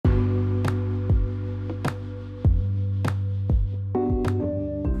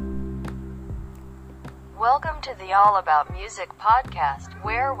Welcome to the All About Music podcast,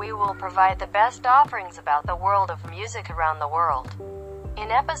 where we will provide the best offerings about the world of music around the world. In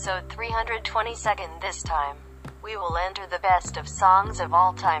episode 322nd this time, we will enter the best of songs of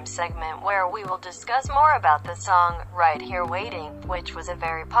all time segment where we will discuss more about the song, Right Here Waiting, which was a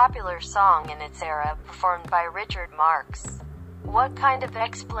very popular song in its era, performed by Richard Marx. What kind of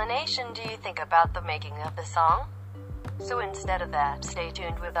explanation do you think about the making of the song? So instead of that, stay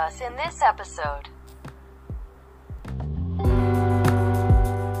tuned with us in this episode.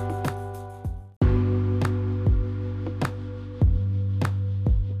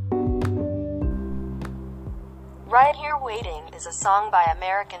 Right Here Waiting is a song by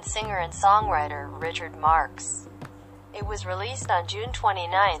American singer and songwriter Richard Marx. It was released on June 29,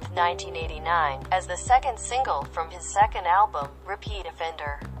 1989, as the second single from his second album, Repeat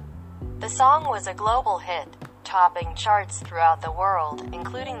Offender. The song was a global hit, topping charts throughout the world,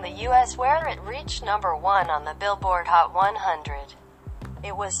 including the US where it reached number 1 on the Billboard Hot 100.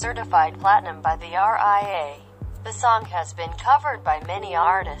 It was certified platinum by the RIA. The song has been covered by many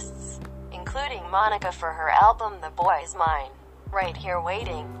artists, including Monica for her album The Boy Is Mine. Right Here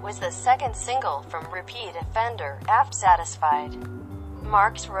Waiting was the second single from Repeat Offender, after Satisfied.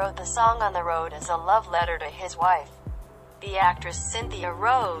 Marx wrote the song on the road as a love letter to his wife, the actress Cynthia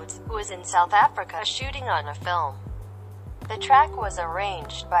Rhodes, who was in South Africa shooting on a film. The track was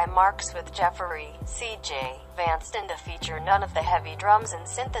arranged by Marx with Jeffrey C.J. Vanston to feature none of the heavy drums and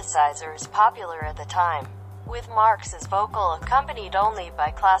synthesizers popular at the time, with Marx's vocal accompanied only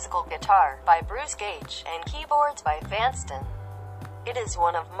by classical guitar by Bruce Gage and keyboards by Vanston. It is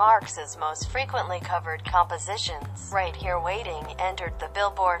one of Marx's most frequently covered compositions. Right Here Waiting entered the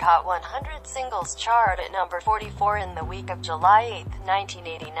Billboard Hot 100 Singles chart at number 44 in the week of July 8,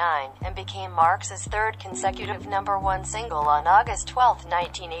 1989, and became Marx's third consecutive number 1 single on August 12,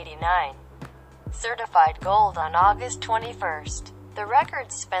 1989. Certified gold on August 21st. The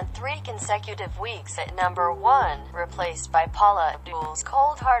record spent 3 consecutive weeks at number 1, replaced by Paula Abdul's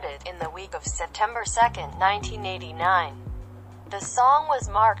Cold Hearted in the week of September 2, 1989. The song was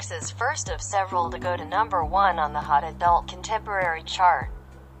Marx's first of several to go to number 1 on the Hot Adult Contemporary chart.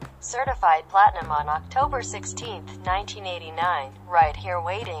 Certified platinum on October 16, 1989, Right Here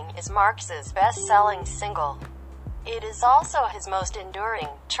Waiting is Marx's best-selling single. It is also his most enduring,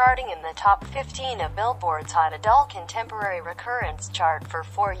 charting in the top 15 of Billboard's Hot Adult Contemporary Recurrence chart for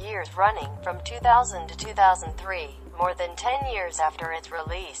 4 years running, from 2000 to 2003, more than 10 years after its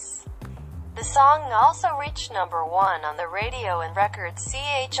release. The song also reached number 1 on the radio and records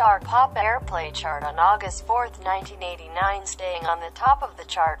CHR Pop Airplay chart on August 4, 1989, staying on the top of the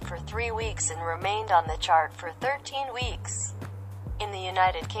chart for 3 weeks and remained on the chart for 13 weeks. In the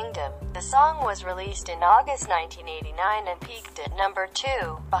United Kingdom, the song was released in August 1989 and peaked at number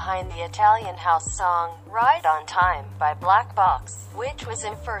 2, behind the Italian house song, Right on Time, by Black Box, which was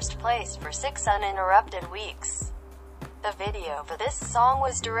in first place for 6 uninterrupted weeks. The video for this song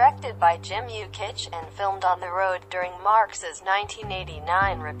was directed by Jim Yukich and filmed on the road during Marx's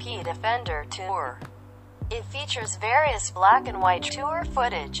 1989 Repeat Offender tour. It features various black and white tour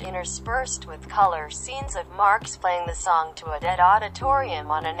footage interspersed with color scenes of Marx playing the song to a dead auditorium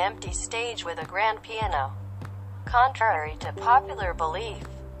on an empty stage with a grand piano. Contrary to popular belief,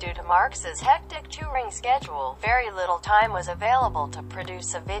 due to Marx's hectic touring schedule, very little time was available to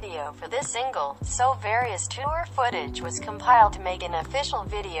produce a video for this single, so various tour footage was compiled to make an official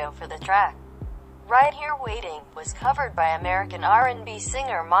video for the track. Right Here Waiting was covered by American R&B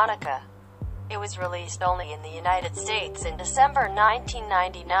singer Monica. It was released only in the United States in December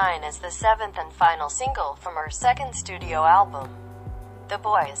 1999 as the 7th and final single from her second studio album, The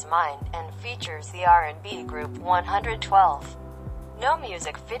Boy Is Mine, and features the R&B group 112. No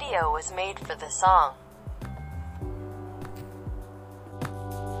music video was made for the song.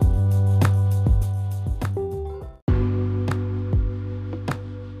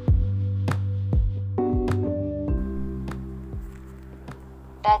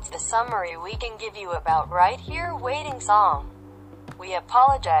 That's the summary we can give you about Right Here Waiting song. We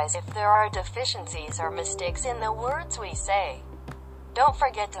apologize if there are deficiencies or mistakes in the words we say. Don't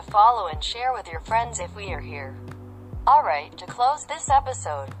forget to follow and share with your friends if we are here. Alright, to close this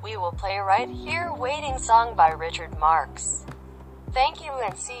episode, we will play Right Here Waiting song by Richard Marx. Thank you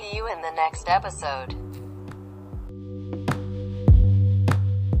and see you in the next episode.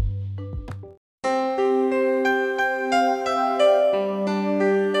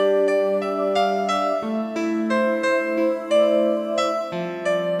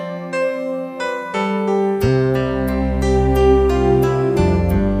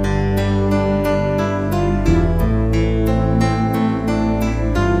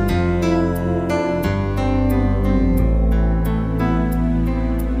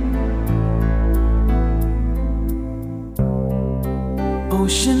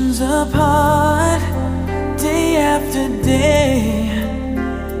 Oceans apart, day after day,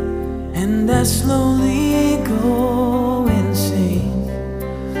 and I slowly go insane.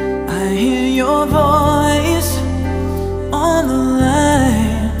 I hear your voice on the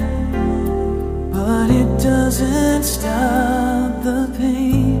line, but it doesn't stop the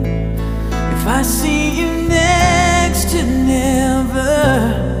pain. If I see you next to never,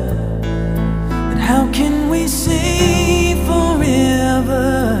 then how can we say forever?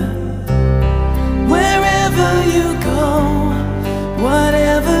 Wherever you go,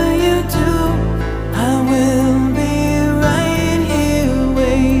 whatever you do, I will be right here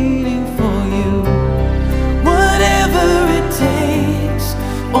waiting for you. Whatever it takes,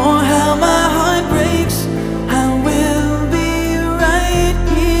 or how my heart breaks, I will be right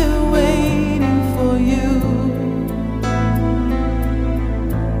here waiting for you.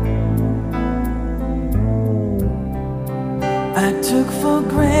 I took for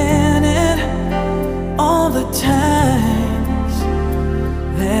granted all the times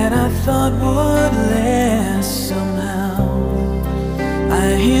that I thought would last somehow.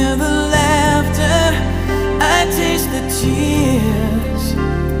 I hear the laughter, I taste the tears,